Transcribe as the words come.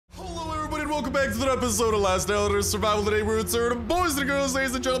welcome back to the episode of Last Elder Survival. Today we're returning, boys and girls,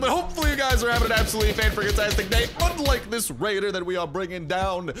 ladies and gentlemen. Hopefully you guys are having an absolutely fan-freaking-tastic day, unlike this raider that we are bringing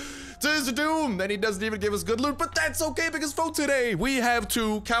down to Doom, and he doesn't even give us good loot, but that's okay because for today we have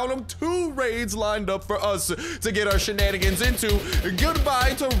two raids lined up for us to get our shenanigans into.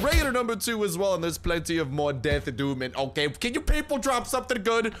 Goodbye to raider number 2 as well, and there's plenty of more death and Doom. And okay, can you people drop something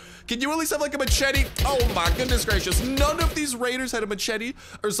good? Can you at least have like a machete? Oh my goodness gracious, none of these raiders had a machete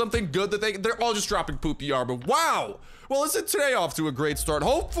or something good that they're all just dropping poopy armor. Wow. Well, isn't today off to a great start?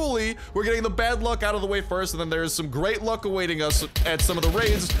 Hopefully, we're getting the bad luck out of the way first, and then there's some great luck awaiting us at some of the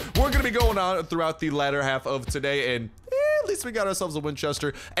raids we're gonna be going on throughout the latter half of today, and at least we got ourselves a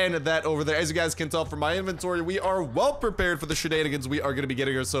Winchester and that over there. As you guys can tell from my inventory, we are well prepared for the shenanigans we are gonna be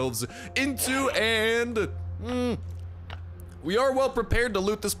getting ourselves into, and we are well prepared to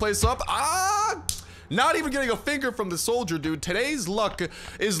loot this place up. Not even getting a finger from the soldier, dude. Today's luck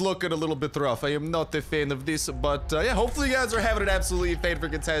is looking a little bit rough. I am not a fan of this, but yeah, hopefully you guys are having an absolutely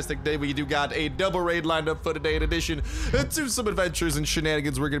fan-freaking-tastic day. We do got a double raid lined up for today in addition to some adventures and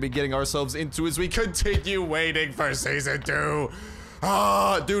shenanigans we're gonna be getting ourselves into as we continue waiting for season 2.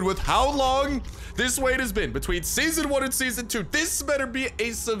 Dude, with how long this wait has been between season 1 and season 2, this better be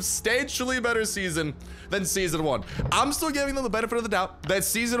a substantially better season than season 1. I'm still giving them the benefit of the doubt that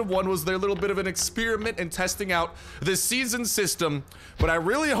season 1 was their little bit of an experiment in testing out the season system, but I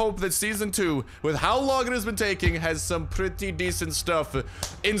really hope that season 2, with how long it has been taking, has some pretty decent stuff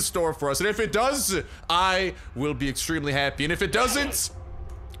in store for us. And if it does, I will be extremely happy. And if it doesn't,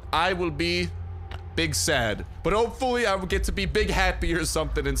 I will be big sad, but hopefully I will get to be big happy or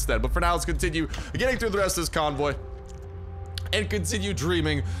something instead. But for now, let's continue getting through the rest of this convoy and continue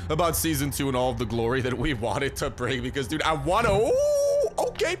dreaming about season 2 and all of the glory that we wanted to bring, because dude, I want to.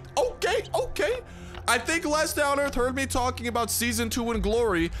 Okay. I think Last Day on Earth heard me talking about season 2 and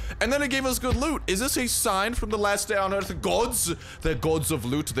glory, and then it gave us good loot. Is this a sign from the Last Day on Earth gods? The gods of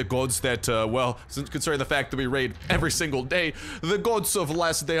loot, the gods that, well, considering the fact that we raid every single day, the gods of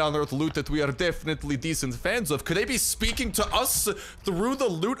Last Day on Earth loot that we are definitely decent fans of. Could they be speaking to us through the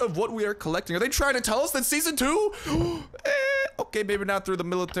loot of what we are collecting? Are they trying to tell us that season 2? Okay, maybe not through the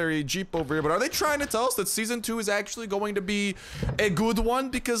military jeep over here, but are they trying to tell us that season 2 is actually going to be a good one?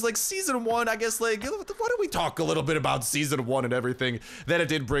 Because like season 1, I guess, like, why don't we talk a little bit about season 1 and everything that it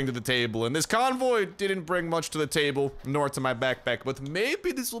did bring to the table? And this convoy didn't bring much to the table, nor to my backpack, but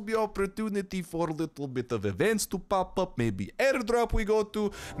maybe this will be opportunity for a little bit of events to pop up. Maybe airdrop we go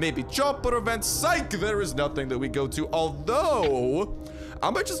to, maybe chopper events. Psych, there is nothing that we go to, although I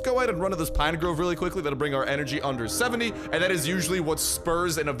might just go ahead and run to this pine grove really quickly. That'll bring our energy under 70, and that is usually what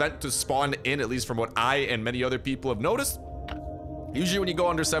spurs an event to spawn in, at least from what I and many other people have noticed. Usually when you go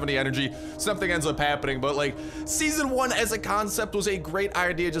under 70 energy, something ends up happening, but like season 1 as a concept was a great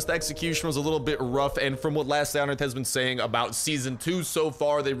idea, just the execution was a little bit rough, and from what Last Day on Earth has been saying about season 2 so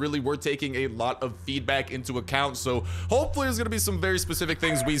far, they really were taking a lot of feedback into account, so hopefully there's gonna be some very specific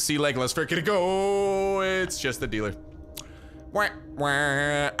things we see, like let's freaking go, it's just a dealer. All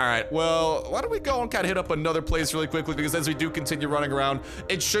right, well, why don't we go and kind of hit up another place really quickly, because as we do continue running around,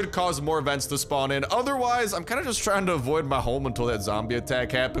 it should cause more events to spawn in. Otherwise, I'm kind of just trying to avoid my home until that zombie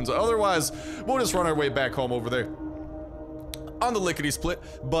attack happens. Otherwise, we'll just run our way back home over there on the lickety split.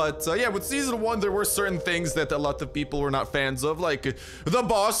 But yeah, with season 1, there were certain things that a lot of people were not fans of, like the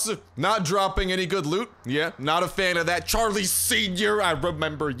boss not dropping any good loot. Yeah, not a fan of that. Charlie Sr., I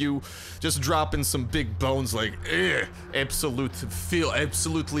remember you just dropping some big bones, like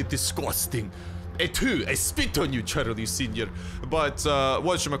absolutely disgusting. I spit on you, Charlie Sr. But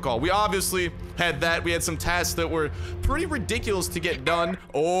whatchamacall, we obviously had that. We had some tasks that were pretty ridiculous to get done.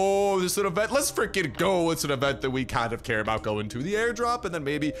 Oh, this is an event. Let's freaking go. It's an event that we kind of care about going to. The airdrop, and then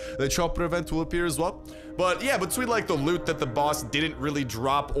maybe the chopper event will appear as well. But yeah, between like the loot that the boss didn't really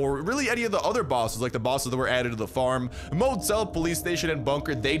drop, or really any of the other bosses, like the bosses that were added to the farm, motel, police station, and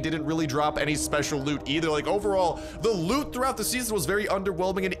bunker, they didn't really drop any special loot either. Like overall, the loot throughout the season was very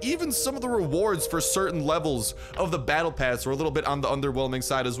underwhelming, and even some of the rewards for certain levels of the battle pass were a little bit on the underwhelming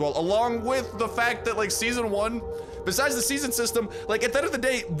side as well, along with the fact that like season 1, besides the season system, like at the end of the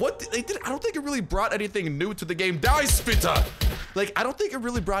day, what they did, I don't think it really brought anything new to the game. Die, Spitta! Like, I don't think it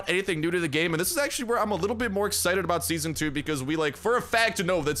really brought anything new to the game, and this is actually where I'm a little bit more excited about season 2, because we like for a fact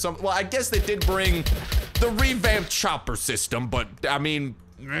know that well, I guess they did bring the revamped chopper system, but I mean,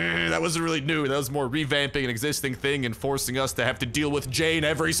 that wasn't really new. That was more revamping an existing thing and forcing us to have to deal with Jane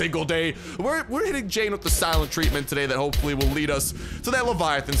every single day. We're hitting Jane with the silent treatment today that hopefully will lead us to that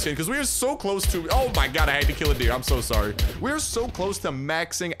Leviathan skin, because we are so close to, oh my god, I had to kill a deer, I'm so sorry. We're so close to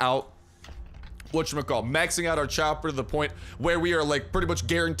maxing out whatchamacallit, maxing out our chopper to the point where we are like pretty much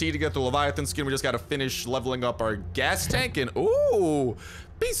guaranteed to get the Leviathan skin. We just got to finish leveling up our gas tank, and ooh,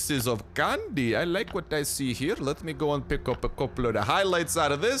 pieces of candy. I like what I see here. Let me go and pick up a couple of the highlights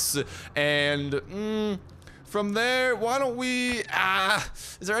out of this, and from there, why don't we,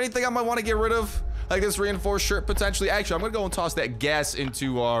 is there anything I might want to get rid of? Like this reinforced shirt, potentially. Actually, I'm gonna go and toss that gas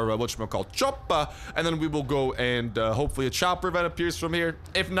into our, whatchamacallit, chopper, and then we will go and hopefully a chopper event appears from here.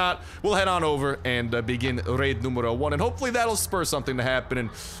 If not, we'll head on over and begin raid numero 1, and hopefully that'll spur something to happen. And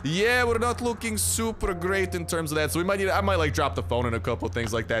yeah, we're not looking super great in terms of that, so we might need, I might like drop the phone and a couple of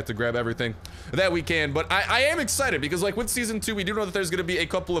things like that to grab everything that we can. But I am excited because like with season 2, we do know that there's gonna be a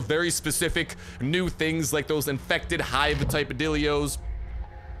couple of very specific new things, like those infected hive type of dealios,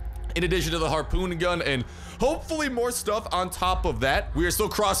 in addition to the harpoon gun, and hopefully more stuff on top of that. We are still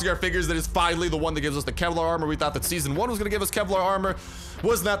crossing our fingers that it's finally the one that gives us the Kevlar armor. We thought that season 1 was gonna give us Kevlar armor.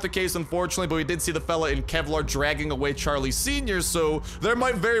 Was not the case, unfortunately, but we did see the fella in Kevlar dragging away Charlie Sr., so there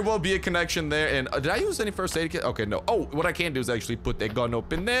might very well be a connection there. And did I use any first aid kit? Okay, no. Oh, what I can do is actually put that gun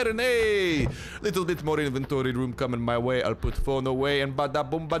up in there, and hey, little bit more inventory room coming my way. I'll put phone away, and bada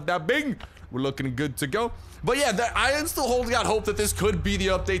boom, bada bing. We're looking good to go. But yeah, I am still holding out hope that this could be the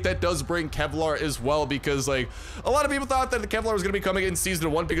update that does bring Kevlar as well, because like a lot of people thought that the Kevlar was gonna be coming in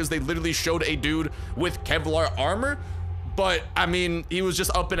season 1 because they literally showed a dude with Kevlar armor. But, I mean, he was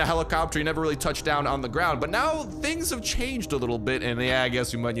just up in a helicopter. He never really touched down on the ground. But now things have changed a little bit. And yeah, I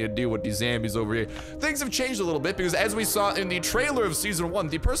guess we might need to deal with these zombies over here. Things have changed a little bit because as we saw in the trailer of season 1,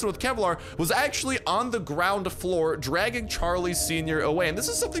 the person with Kevlar was actually on the ground floor dragging Charlie Sr. away. And this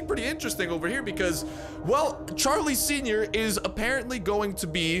is something pretty interesting over here because, well, Charlie Sr. is apparently going to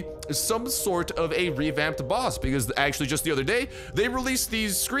be some sort of a revamped boss, because actually just the other day, they released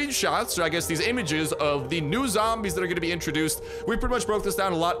these screenshots, or I guess these images of the new zombies that are going to be introduced. We pretty much broke this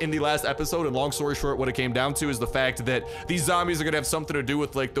down a lot in the last episode, and long story short, what it came down to is the fact that these zombies are gonna have something to do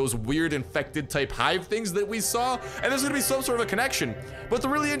with like those weird infected type hive things that we saw, and there's gonna be some sort of a connection. But the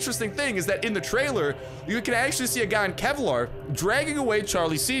really interesting thing is that in the trailer, you can actually see a guy in Kevlar dragging away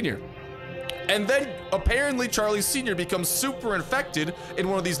Charlie Sr. And then apparently Charlie Sr. becomes super infected in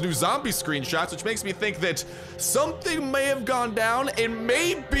one of these new zombie screenshots, which makes me think that something may have gone down, and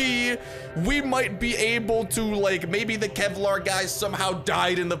maybe we might be able to, like, maybe the Kevlar guy somehow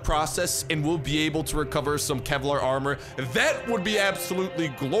died in the process and we'll be able to recover some Kevlar armor. That would be absolutely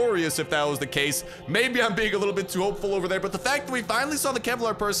glorious if that was the case. Maybe I'm being a little bit too hopeful over there, but the fact that we finally saw the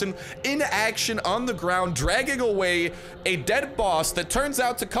Kevlar person in action on the ground dragging away a dead boss that turns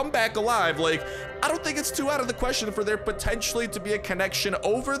out to come back alive, like, I don't think it's too out of the question for there potentially to be a connection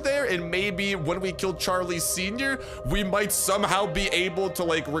over there, and maybe when we kill Charlie Sr., we might somehow be able to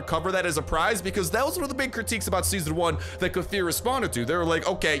like recover that as a prize, because that was one of the big critiques about season 1 that KEVLAR responded to. They were like,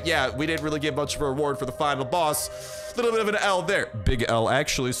 okay, yeah, we didn't really give much of a reward for the final boss. A little bit of an L there. Big L,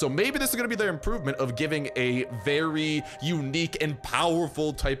 actually. So maybe this is going to be their improvement of giving a very unique and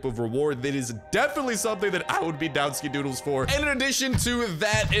powerful type of reward. That is definitely something that I would be downski doodles for. And in addition to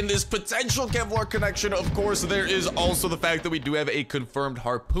that, in this potential Kevlar connection, of course, there is also the fact that we do have a confirmed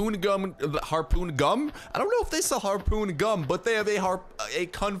harpoon gum. Harpoon gum? I don't know if they sell harpoon gum, but they have a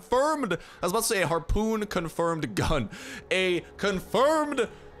confirmed, I was about to say a harpoon confirmed gun. A confirmed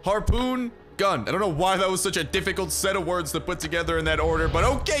harpoon gun. I don't know why that was such a difficult set of words to put together in that order, but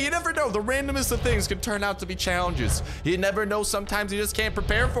okay, you never know. The randomest of things can turn out to be challenges. You never know. Sometimes you just can't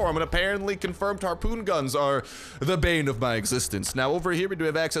prepare for them, and apparently confirmed harpoon guns are the bane of my existence. Now over here, we do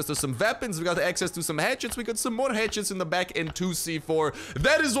have access to some weapons. We got access to some hatchets. We got some more hatchets in the back and 2C4.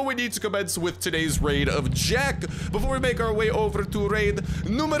 That is what we need to commence with today's raid of Jack before we make our way over to raid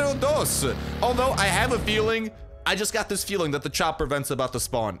numero 2. Although I have a feeling, I just got this feeling that the chopper event's about to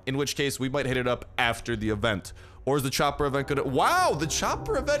spawn, in which case we might hit it up after the event. Or is the chopper event gonna— wow, the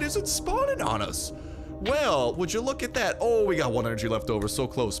chopper event isn't spawning on us. Well, would you look at that? Oh, we got 1 energy left over, so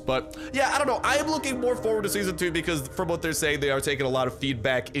close. But yeah, I don't know. I am looking more forward to season 2 because from what they're saying, they are taking a lot of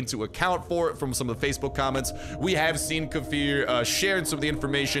feedback into account for it from some of the Facebook comments. We have seen KEVLAR shared some of the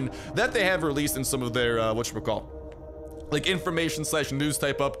information that they have released in some of their, like information / news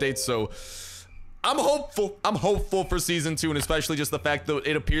type updates. So I'm hopeful for season 2, and especially just the fact that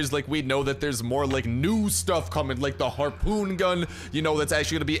it appears like we know that there's more like new stuff coming, like the harpoon gun, you know, that's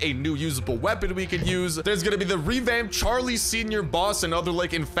actually gonna be a new usable weapon we can use. There's gonna be the revamped Charlie Sr. boss and other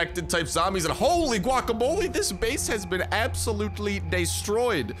like infected type zombies, and holy guacamole, this base has been absolutely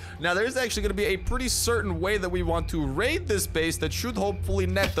destroyed. Now there's actually gonna be a pretty certain way that we want to raid this base that should hopefully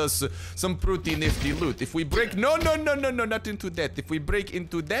net us some pretty nifty loot. If we break— no, not into that. If we break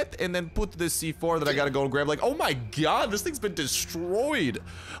into that and then put the C4 more that I gotta go and grab. Like, oh my god, this thing's been destroyed.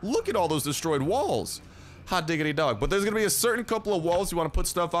 Look at all those destroyed walls. Hot diggity dog. But there's gonna be a certain couple of walls you want to put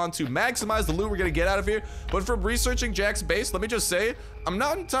stuff on to maximize the loot we're gonna get out of here. But from researching Jack's base, let me just say, I'm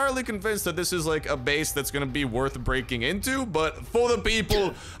not entirely convinced that this is like a base that's gonna be worth breaking into, but for the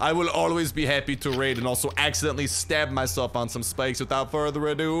people, I will always be happy to raid and also accidentally stab myself on some spikes. Without further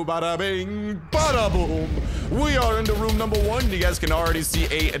ado, bada bing, bada boom. We are into room number 1. You guys can already see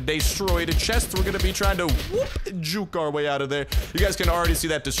a destroyed chest. We're gonna be trying to juke our way out of there. You guys can already see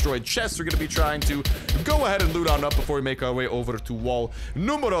that destroyed chest. We're gonna be trying to go ahead and loot on up before we make our way over to wall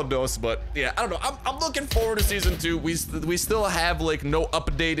numero dos. But yeah, I don't know. I'm looking forward to season 2. We still have like no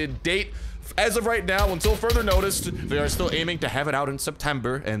updated date as of right now until further notice. They are still aiming to have it out in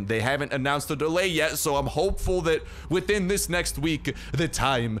September, and they haven't announced a delay yet. So I'm hopeful that within this next week, the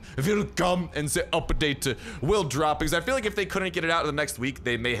time will come and the update will drop. Because I feel like if they couldn't get it out in the next week,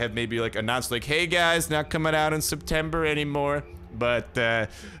 they may have maybe like announced like, hey guys, not coming out in September anymore. But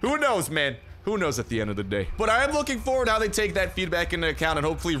who knows, man? Who knows at the end of the day? But I am looking forward to how they take that feedback into account and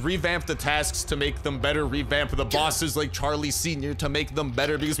hopefully revamp the tasks to make them better, revamp the bosses like Charlie Sr. to make them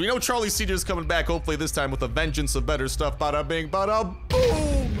better, because we know Charlie Sr. is coming back hopefully this time with a vengeance of better stuff. Bada bing, bada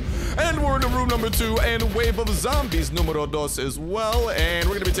boom! And we're into room number 2 and wave of zombies numero dos as well. And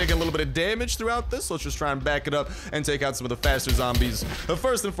we're gonna be taking a little bit of damage throughout this. So let's just try and back it up and take out some of the faster zombies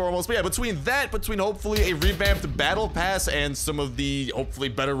first and foremost. But yeah, between hopefully a revamped battle pass and some of the hopefully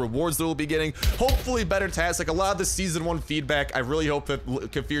better rewards that we'll be getting, hopefully better tasks, like a lot of the season 1 feedback, I really hope that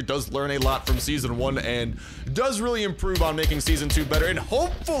Kefir does learn a lot from season 1 and does really improve on making season 2 better. And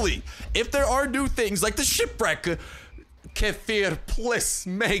hopefully, if there are new things like the shipwreck, Kefir, please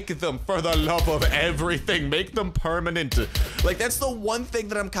make them, for the love of everything, make them permanent. Like, that's the one thing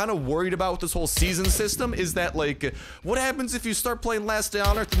that I'm kind of worried about with this whole season system, is that like, what happens if you start playing Last Day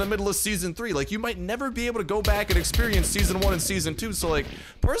on Earth in the middle of season 3? Like, you might never be able to go back and experience season 1 and season 2. So like,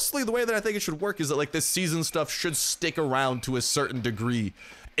 personally, the way that I think it should work is that like this season stuff should stick around to a certain degree,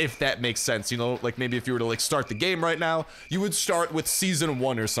 if that makes sense. You know, like maybe if you were to like start the game right now, you would start with season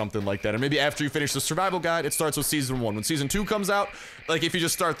 1 or something like that. Or maybe after you finish the survival guide, it starts with season 1. When season 2 comes out, like if you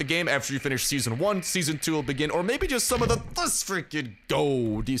just start the game after you finish season 1, season 2 will begin. Or maybe just some of the let's freaking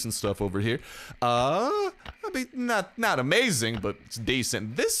go decent stuff over here. I mean, not amazing, but it's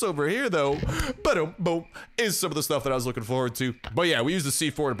decent. This over here though, boom, is some of the stuff that I was looking forward to. But yeah, we used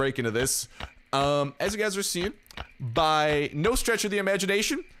the C4 to break into this. As you guys are seeing, by no stretch of the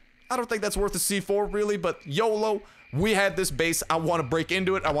imagination, I don't think that's worth a C4 really, but YOLO, we had this base. I want to break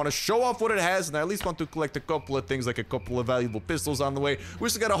into it. I want to show off what it has, and I at least want to collect a couple of things, like a couple of valuable pistols on the way. We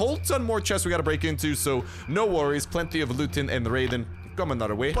still got a whole ton more chests we got to break into, so no worries. Plenty of looting and raiding coming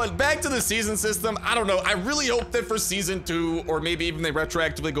our way. But back to the season system, I don't know. I really hope that for season 2, or maybe even they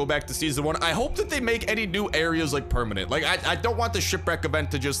retroactively go back to season 1, I hope that they make any new areas like permanent. Like I don't want the shipwreck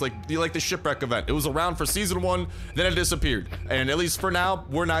event to just like be like the shipwreck event. It was around for season 1, then it disappeared, and at least for now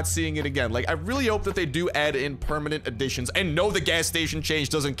we're not seeing it again. Like I really hope that they do add in permanent additions. And no, the gas station change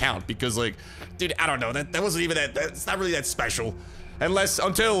doesn't count, because like, dude, I don't know, that wasn't even that's not really that special.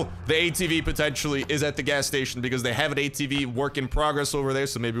 Until the ATV potentially is at the gas station, because they have an ATV work in progress over there,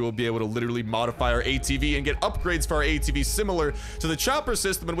 so maybe we'll be able to literally modify our ATV and get upgrades for our ATV similar to the chopper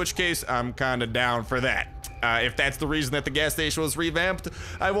system, in which case I'm kind of down for that. If that's the reason that the gas station was revamped,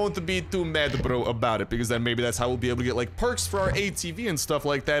 I won't be too mad, bro, about it, because then maybe that's how we'll be able to get like perks for our ATV and stuff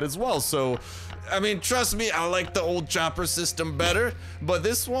like that as well. So I mean, trust me, I like the old chopper system better, but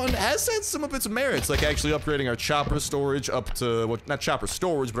this one has had some of its merits, like actually upgrading our chopper storage up to, well, not chopper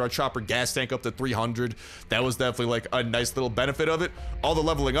storage, but our chopper gas tank up to 300. That was definitely like a nice little benefit of it. All the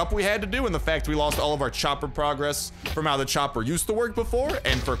leveling up we had to do, and the fact we lost all of our chopper progress from how the chopper used to work before,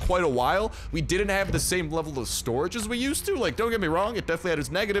 and for quite a while, we didn't have the same level of storage as we used to. Like, don't get me wrong, it definitely had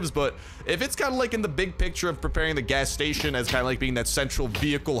its negatives, but if it's kind of like in the big picture of preparing the gas station as kind of like being that central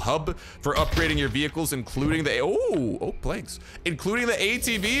vehicle hub for upgrading your vehicles, including the planks, including the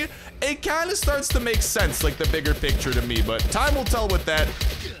ATV, it kind of starts to make sense, like the bigger picture to me. But time will tell with that,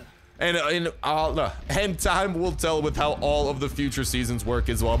 and time will tell with how all of the future seasons work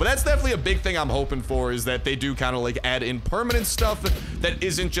as well. But that's definitely a big thing I'm hoping for, is that they do kind of like add in permanent stuff that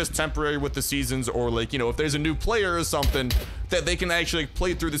isn't just temporary with the seasons, or like, you know, if there's a new player or something, that they can actually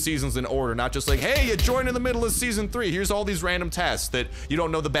play through the seasons in order, not just like, hey, you joined in the middle of season 3, here's all these random tasks that you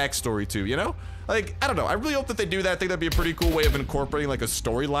don't know the backstory to, you know? Like, I don't know, I really hope that they do that. I think that'd be a pretty cool way of incorporating like a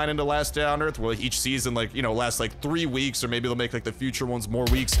storyline into Last Day on Earth, where like each season, like, you know, lasts like 3 weeks, or maybe they'll make like the future ones more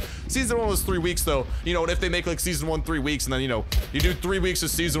weeks. Season 1 was 3 weeks though, you know, and if they make like season 1 3 weeks, and then, you know, you do 3 weeks of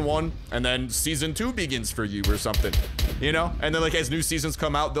season 1, and then season 2 begins for you or something. you know? And then like as new seasons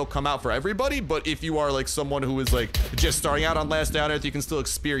come out, they'll come out for everybody. But if you are like someone who is like just starting out on Last Day on Earth, you can still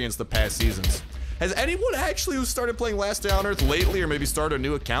experience the past seasons. Has anyone actually who started playing Last Day on Earth lately or maybe started a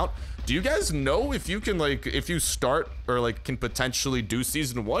new account, do you guys know if you can like, if you start or like can potentially do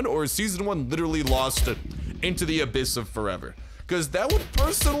season 1, or is season 1 literally lost into the abyss of forever? Because that would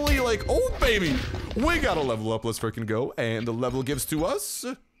personally like, oh baby, we gotta level up, let's freaking go. And the level gives to us,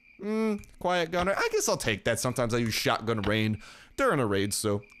 Quiet Gunner. I guess I'll take that. Sometimes I use Shotgun Rain during a raid,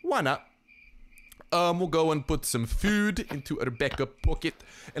 so why not? We'll go and put some food into our backup pocket,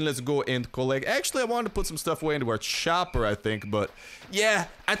 and let's go and collect. Actually, I wanted to put some stuff away into our chopper, I think, but yeah,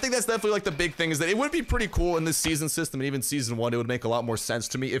 I think that's definitely like the big thing, is that it would be pretty cool in this season system, and even season 1, it would make a lot more sense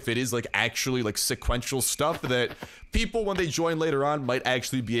to me if it is like actually like sequential stuff that people, when they join later on, might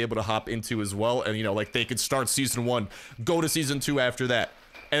actually be able to hop into as well, and you know, like they could start season 1, go to season 2 after that,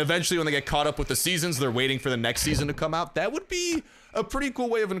 and eventually when they get caught up with the seasons, they're waiting for the next season to come out. That would be a pretty cool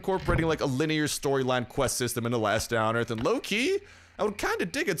way of incorporating like a linear storyline quest system into Last Day on Earth, and low-key, I would kind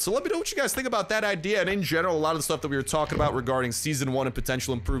of dig it. So let me know what you guys think about that idea, and in general, a lot of the stuff that we were talking about regarding season 1 and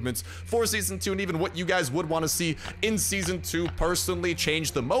potential improvements for season 2, and even what you guys would want to see in season 2 personally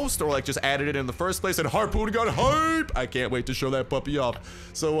change the most, or like just added it in the first place. And Harpoon got hype! I can't wait to show that puppy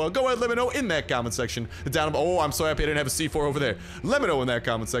off. So go ahead, let me know in that comment section down below. Oh, I'm so happy I didn't have a C4 over there. Let me know in that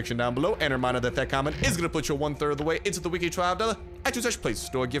comment section down below, and a reminder that that comment is going to put you 1/3 of the way into the weekly $12 iTunes Play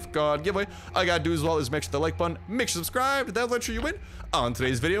Store gift card giveaway. All you gotta do as well is make sure the like button, make sure to subscribe, that'll ensure you win on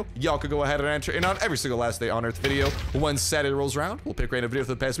today's video. Y'all could go ahead and enter in on every single Last Day on Earth video. When Saturday rolls around, we'll pick random video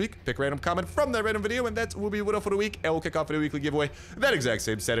for the past week, pick random comment from that random video, and that will be winner for the week, and we'll kick off a weekly giveaway that exact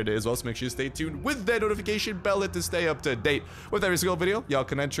same Saturday as well. So make sure you stay tuned with that notification bell to stay up to date with every single video. Y'all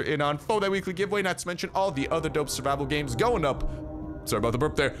can enter in on for that weekly giveaway, not to mention all the other dope survival games going up, sorry about the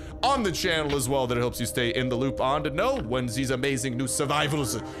burp there, on the channel as well, that it helps you stay in the loop on to know when these amazing new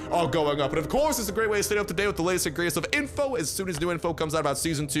survivals are going up. And of course, it's a great way to stay up to date with the latest and greatest of info as soon as new info comes out about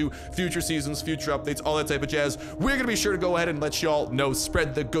season 2, future seasons, future updates, all that type of jazz. We're gonna be sure to go ahead and let y'all know,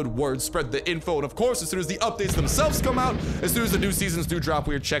 spread the good word, spread the info, and of course, as soon as the updates themselves come out, as soon as the new seasons do drop,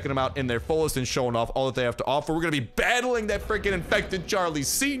 we're checking them out in their fullest and showing off all that they have to offer. We're gonna be battling that freaking infected Charlie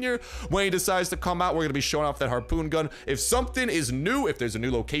Sr. when he decides to come out. We're gonna be showing off that harpoon gun. If something is new, if there's a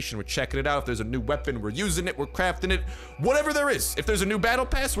new location, we're checking it out. If there's a new weapon, we're using it, we're crafting it, whatever there is. If there's a new battle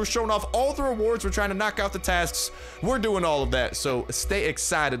pass, we're showing off all the rewards, we're trying to knock out the tasks, we're doing all of that. So stay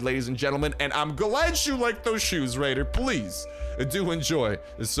excited, ladies and gentlemen, and I'm glad you like those shoes, Raider. Please do enjoy.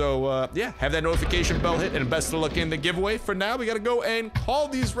 So yeah, have that notification bell hit, and best of luck in the giveaway. For now, we gotta go and call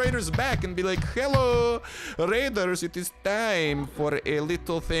these raiders back and be like, hello raiders, it is time for a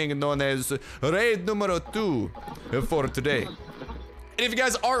little thing known as raid numero 2 for today. And if you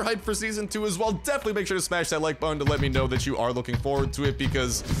guys are hyped for season 2 as well, definitely make sure to smash that like button to let me know that you are looking forward to it,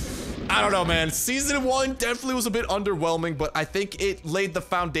 because I don't know, man, season 1 definitely was a bit underwhelming, but I think it laid the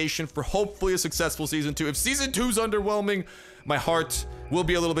foundation for hopefully a successful season 2. If season 2's underwhelming, my heart will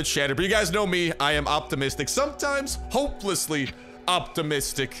be a little bit shattered, but you guys know me, I am optimistic, sometimes hopelessly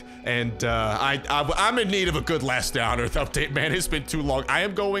optimistic, and I'm in need of a good Last Day on Earth update, man. It's been too long. I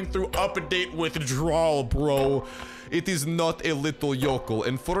am going through update withdrawal, bro. It is not a little yokel.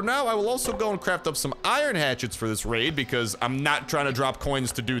 And for now, I will also go and craft up some iron hatchets for this raid, because I'm not trying to drop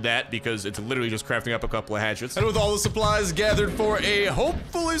coins to do that, because it's literally just crafting up a couple of hatchets. And with all the supplies gathered for a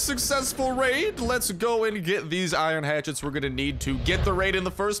hopefully successful raid, let's go and get these iron hatchets we're gonna need to get the raid in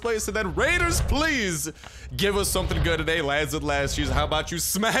the first place. And then raiders, please give us something good today, lads and lassies. How about you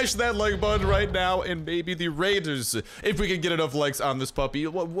smash that like button right now, and maybe the raiders, if we can get enough likes on this puppy.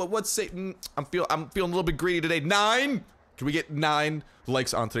 What's Satan? I'm feeling a little bit greedy today. 9? Can we get 9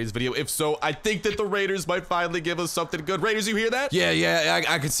 likes on today's video? If so, I think that the raiders might finally give us something good. Raiders, you hear that? Yeah,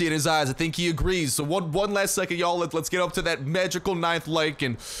 I can see it in his eyes. I think he agrees. So one last second, y'all. Let's get up to that magical 9th like,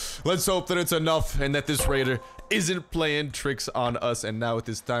 and let's hope that it's enough and that this raider isn't playing tricks on us. And now it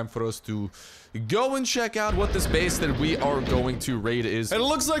is time for us to go and check out what this base that we are going to raid is. And it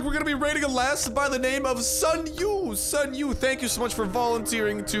looks like we're gonna be raiding a lass by the name of Sun Yu. Sun Yu, thank you so much for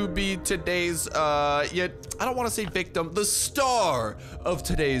volunteering to be today's, yet I don't want to say victim, the star of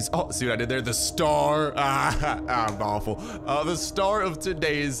today's, oh, see what I did there? The star, I'm awful. The star of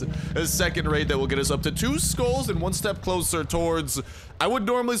today's second raid that will get us up to 2 skulls and 1 step closer towards, I would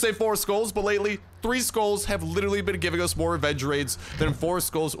normally say 4 skulls, but lately 3 skulls have literally been giving us more revenge raids than 4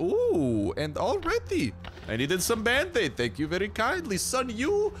 skulls. Ooh, and already I needed some band-aid. Thank you very kindly. Sun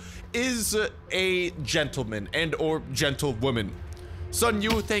Yu is a gentleman and or gentlewoman. Sun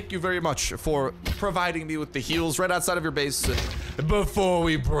Yu, thank you very much for providing me with the heals right outside of your base. before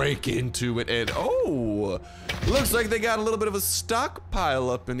we break into it. And oh, looks like they got a little bit of a stockpile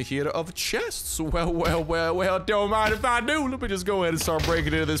up in here of chests. Well, don't mind if I do. Let me just go ahead and start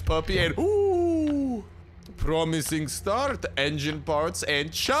breaking into this puppy. And ooh, promising start. Engine parts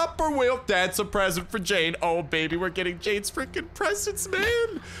and chopper wheel. That's a present for Jane. Oh, baby, we're getting Jane's freaking presents,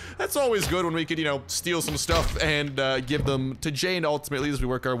 man. That's always good when we could, you know, steal some stuff and give them to Jane ultimately as we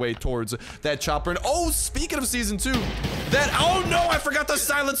work our way towards that chopper. And oh, speaking of season 2, oh no, I forgot to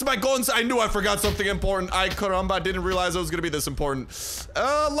silence my guns. I knew I forgot something important. I caramba, didn't realize it was gonna be this important.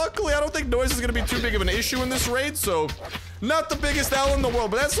 Luckily, I don't think noise is gonna be too big of an issue in this raid, so not the biggest L in the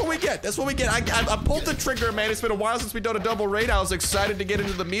world, but that's what we get. That's what we get. I pulled the trigger, man. It's been a while since we've done a double raid. I was excited to get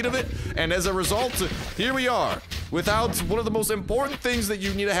into the meat of it, and as a result, here we are. Without one of the most important things that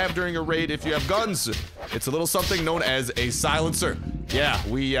you need to have during a raid if you have guns. It's a little something known as a silencer. Yeah,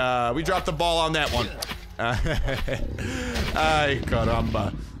 we dropped the ball on that one. Ay,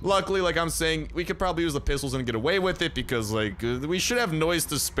 caramba. Luckily, like I'm saying, we could probably use the pistols and get away with it because, like, we should have noise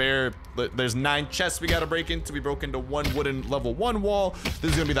to spare. There's 9 chests we gotta break into. We broke into 1 wooden level 1 wall.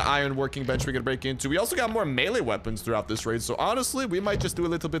 This is gonna be the iron working bench we gotta break into. We also got more melee weapons throughout this raid, so honestly, we might just do a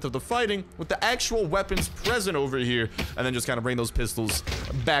little bit of the fighting with the actual weapons present over here, and then just kind of bring those pistols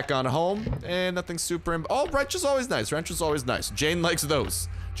back on home, and nothing super... Oh, wrench is always nice. Wrench is always nice. Jane likes those.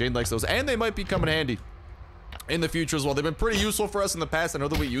 Jane likes those, and they might be coming handy in the future as well. They've been pretty useful for us in the past. I know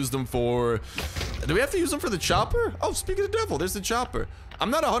that we used them for... Do we have to use them for the chopper? Oh, speaking of the devil, there's the chopper. I'm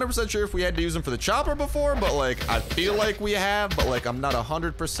not 100% sure if we had to use them for the chopper before, but like, I feel like we have, but like, I'm not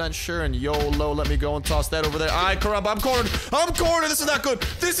 100% sure. And YOLO, let me go and toss that over there. Ay, caramba, I'm cornered. I'm cornered. This is not good.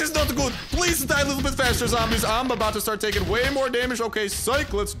 This is not good. Please die a little bit faster, zombies. I'm about to start taking way more damage. Okay,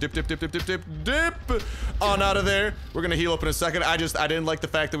 psych. Let's dip on out of there. We're gonna heal up in a second. I didn't like the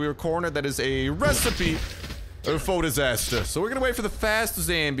fact that we were cornered. That is a recipe for disaster. So we're gonna wait for the fast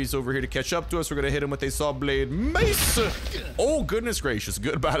zombies over here to catch up to us. We're gonna hit them with a saw blade mace. Oh, goodness gracious.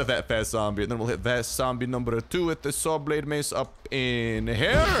 Goodbye to that fast zombie. And then we'll hit fast zombie number 2 with the saw blade mace up in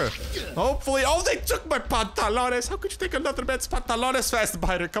here. Hopefully. Oh, they took my pantalones. How could you take another man's pantalones, fast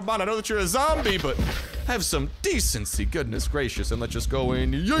biter? Come on, I know that you're a zombie, but have some decency. Goodness gracious. And let's just go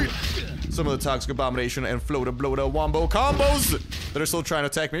in. Yeet. Some of the toxic abomination and floater bloater wombo combos that are still trying to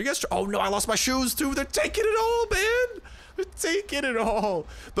attack me. You guys, oh no, I lost my shoes too. They're taking it all, man. They're taking it all.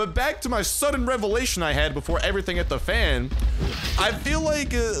 But back to my sudden revelation I had before everything hit the fan. I feel like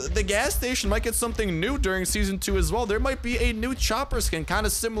the gas station might get something new during season 2 as well. There might be a new chopper skin, kind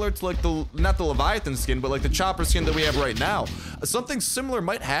of similar to like not the Leviathan skin, but like the chopper skin that we have right now. Something similar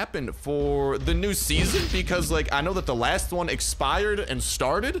might happen for the new season because like I know that the last one expired and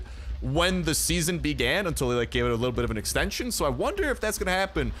started when the season began until they like gave it a little bit of an extension. So I wonder if that's gonna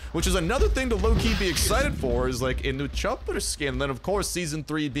happen, which is another thing to low-key be excited for, is like a new chopper skin. And then of course season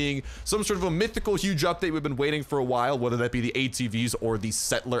 3 being some sort of a mythical huge update we've been waiting for a while, whether that be the ATVs or the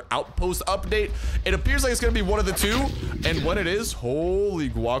settler outpost update. It appears like it's gonna be one of the two, and when it is, holy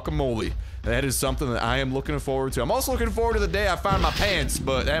guacamole. That is something that I am looking forward to. I'm also looking forward to the day I find my pants,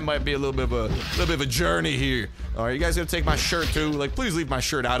 but that might be a little bit of a journey here. All right, you guys gonna take my shirt too? Like, please leave my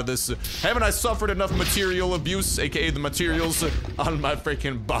shirt out of this. Haven't I suffered enough material abuse, aka the materials on my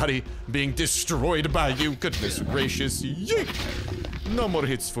freaking body being destroyed by you? Goodness gracious, yeet. No more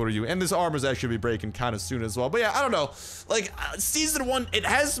hits for you. And this armor's actually be breaking kind of soon as well. But yeah, I don't know. Like, season 1, it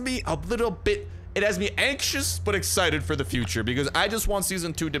has me a little bit... It has me anxious but excited for the future because I just want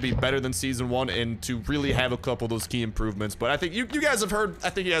season 2 to be better than season 1 and to really have a couple of those key improvements. But I think you guys have heard, I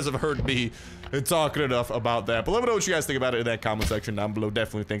think you guys have heard me talking enough about that. But let me know what you guys think about it in that comment section down below.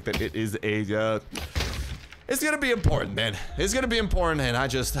 Definitely think that it is a, it's gonna be important, man. It's gonna be important, and I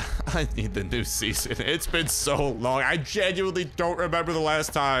need the new season. It's been so long. I genuinely don't remember the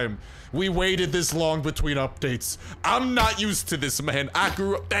last time we waited this long between updates. I'm not used to this, man. I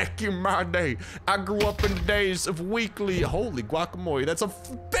grew up back in my day. I grew up in days of weekly. Holy guacamole, that's a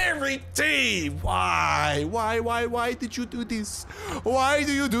fairy tea. Why did you do this? Why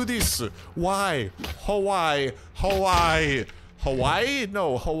do you do this? Why? Hawaii. Hawaii?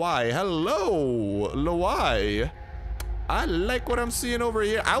 No, Hawaii. Hello, Hawaii. I like what I'm seeing over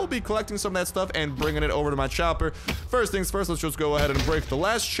here. I will be collecting some of that stuff and bringing it over to my chopper. First things first, let's just go ahead and break the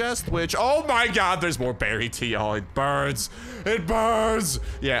last chest, which, oh my god, there's more berry tea. Oh, it burns. It burns.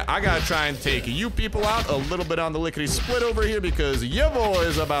 Yeah, I gotta try and take you people out a little bit on the lickety split over here because your boy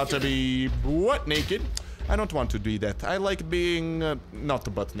is about to be what naked. I don't want to do that. I like being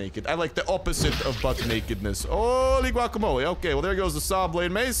not butt naked. I like the opposite of butt nakedness. Holy guacamole. Okay, well there goes the saw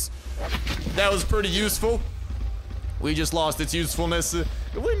blade mace. That was pretty useful. we just lost its usefulness.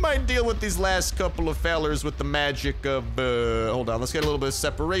 We might deal with these last couple of fellers with the magic of, hold on, let's get a little bit of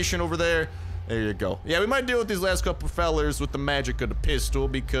separation over there. There you go. Yeah, we might deal with these last couple of fellers with the magic of the pistol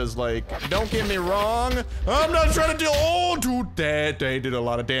because, like, don't get me wrong, I'm not trying to deal. Oh, dude, they did a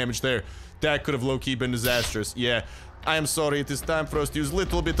lot of damage there. That could have low-key been disastrous. Yeah, I am sorry. It is time for us to use a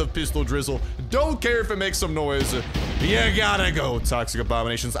little bit of pistol drizzle. Don't care if it makes some noise. You gotta go, Toxic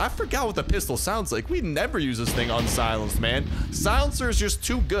Abominations. I forgot what the pistol sounds like. We never use this thing unsilenced, man. Silencer is just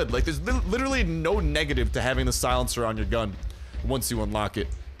too good. Like, there's literally no negative to having the silencer on your gun once you unlock it.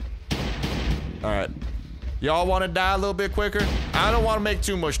 All right. Y'all want to die a little bit quicker? I don't want to make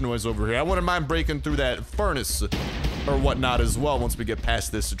too much noise over here. I wouldn't mind breaking through that furnace or whatnot as well once we get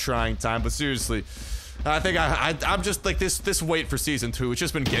past this trying time. But seriously, I think I'm just like this wait for season 2. It's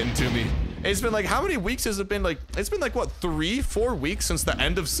just been getting to me. It's been like, how many weeks has it been? Like, it's been like, what, 3-4 weeks since the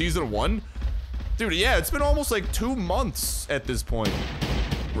end of season 1? Dude, yeah, it's been almost like 2 months at this point.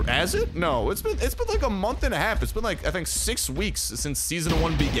 Has it? No, it's been like a month and a half. It's been like, I think 6 weeks since season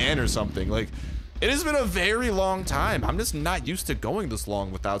 1 began or something. Like, it has been a very long time. I'm just not used to going this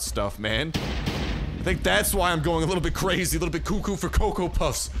long without stuff, man. I think that's why I'm going a little bit crazy, a little bit cuckoo for Cocoa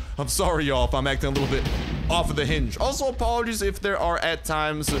Puffs. I'm sorry, y'all, if I'm acting a little bit off of the hinge. Also, apologies if there are at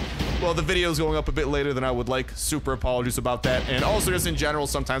times, well, the video's going up a bit later than I would like. Super apologies about that. And also just in general,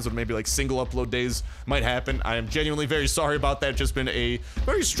 sometimes when maybe like single upload days might happen. I am genuinely very sorry about that. It's just been a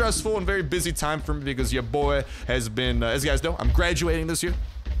very stressful and very busy time for me because your boy has been, as you guys know, I'm graduating this year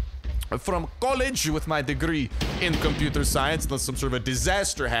from college with my degree in computer science, unless some sort of a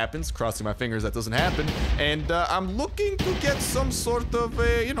disaster happens. Crossing my fingers that doesn't happen. And I'm looking to get some sort of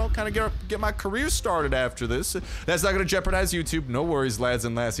a, you know, kind of get my career started after this. That's not gonna jeopardize YouTube. No worries, lads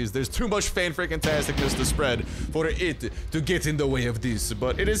and lassies. There's too much fan-freaking-tasticness to spread for it to get in the way of this.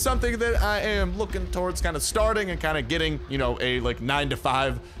 But it is something that I am looking towards kind of starting and kind of getting, you know, a like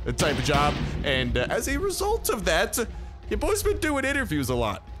 9-to-5 type of job. And as a result of that, your boy's been doing interviews a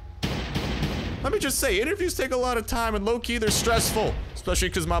lot. Let me just say, interviews take a lot of time, and low-key, they're stressful. Especially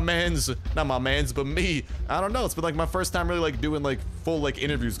because not my mans, but me. I don't know, it's been like my first time really like doing like full like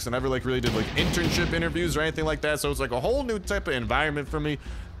interviews, because I never like really did like internship interviews or anything like that, so it's like a whole new type of environment for me.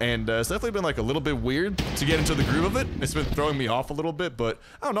 And it's definitely been like a little bit weird to get into the groove of it. It's been throwing me off a little bit, but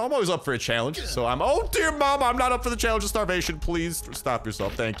I don't know, I'm always up for a challenge. So oh dear mama, I'm not up for the challenge of starvation. Please stop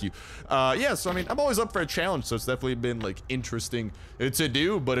yourself, thank you. Yeah, so I mean, I'm always up for a challenge, so it's definitely been like interesting to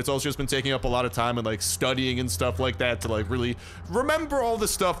do, but it's also just been taking up a lot of time and like studying and stuff like that to like really remember all the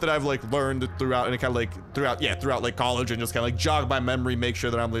stuff that I've like learned throughout and kind of like throughout like college, and just kind of like jog my memory, make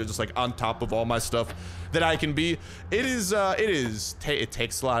sure that I'm just like on top of all my stuff that I can be. It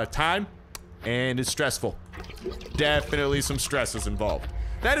takes a lot of time and it's stressful. Definitely some stress is involved.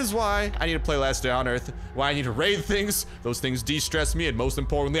 That is why I need to play Last Day on Earth, why I need to raid things. Those things de-stress me, and most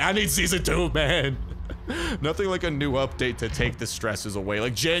importantly, I need season 2, man. Nothing like a new update to take the stresses away.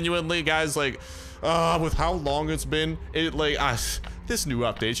 Like genuinely, guys, like with how long it's been, this new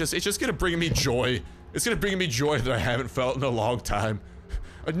update, it's just gonna bring me joy. It's gonna bring me joy that I haven't felt in a long time.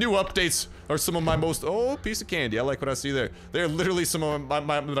 New updates are some of my most, oh, piece of candy. I like what I see there. They're literally some of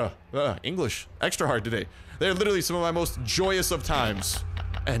my English, extra hard today. They're literally some of my most joyous of times.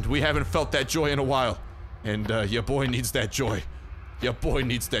 And we haven't felt that joy in a while. And your boy needs that joy. Your boy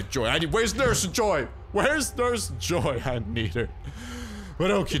needs that joy. Where's Nurse Joy? Where's Nurse Joy? I need her.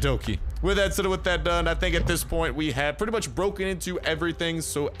 But okie dokie. With that said, with that done, I think at this point we have pretty much broken into everything.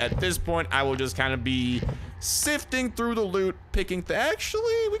 So at this point, I will just kind of be sifting through the loot, picking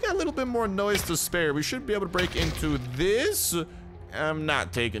actually, we got a little bit more noise to spare. We should be able to break into this. I'm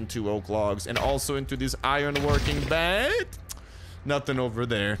not taking 2 oak logs, and also into this iron working bench. Nothing over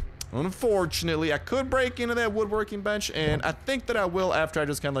there. Unfortunately, I could break into that woodworking bench, and I think that I will after I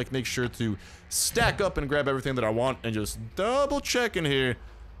just kind of like make sure to stack up and grab everything that I want and just double check in here.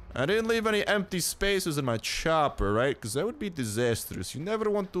 I didn't leave any empty spaces in my chopper, right? Because that would be disastrous. You never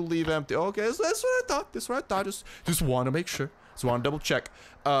want to leave empty. Okay, so that's what I thought. That's what I thought. Just want to make sure. Just want to double check.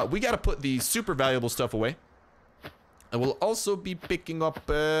 We got to put the super valuable stuff away. And we'll also be picking up,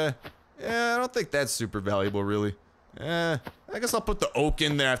 yeah, I don't think that's super valuable, really. I guess I'll put the oak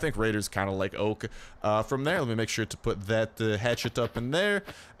in there. I think raiders kind of like oak. From there, let me make sure to put that hatchet up in there.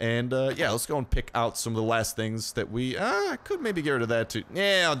 And yeah, let's go and pick out some of the last things that we, I could maybe get rid of that too.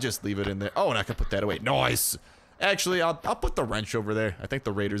 Yeah, I'll just leave it in there. Oh, and I can put that away. Nice. Actually, I'll put the wrench over there. I think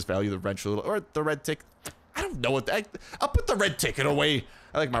the raiders value the wrench a little, or the red ticket. I don't know what I'll put the red ticket away.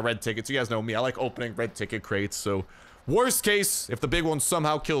 I like my red tickets. You guys know me. I like opening red ticket crates, so Worst case, if the big one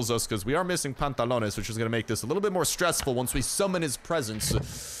somehow kills us, because we are missing pantalones, which is going to make this a little bit more stressful once we summon his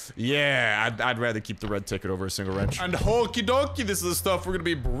presence. Yeah, I'd rather keep the red ticket over a single wrench. And hokey dokey, this is the stuff we're going to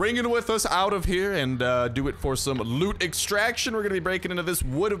be bringing with us out of here and do it for some loot extraction. We're going to be breaking into this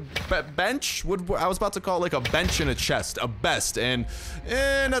wood bench. I was about to call it like a bench and a chest, a best. And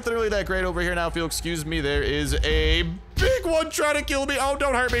nothing really that great over here now, if you'll excuse me. There is a big one trying to kill me. Oh,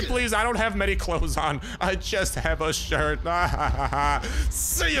 don't hurt me, please. I don't have many clothes on. I just have a shirt.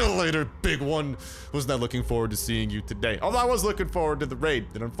 See you later, big one. Was not looking forward to seeing you today. Although I was looking forward to the raid.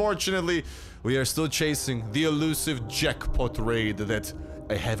 And unfortunately, we are still chasing the elusive jackpot raid that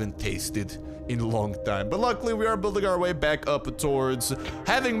I haven't tasted in a long time. But luckily, we are building our way back up towards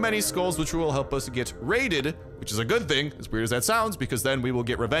having many skulls, which will help us get raided, which is a good thing, as weird as that sounds, because then we will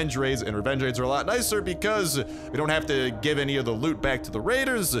get revenge raids, and revenge raids are a lot nicer because we don't have to give any of the loot back to the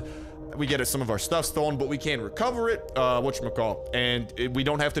raiders. We get some of our stuff stolen, but we can recover it, whatchamacall, and we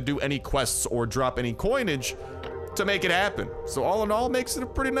don't have to do any quests or drop any coinage to make it happen. So all in all, makes it a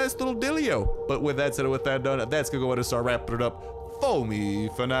pretty nice little dealio. But with that said and with that done, that's gonna go ahead and start wrapping it up for me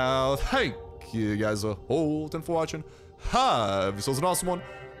for now. Thank you guys a whole ton for watching. Have yourselves an awesome one,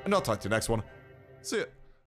 and I'll talk to you next one. See ya.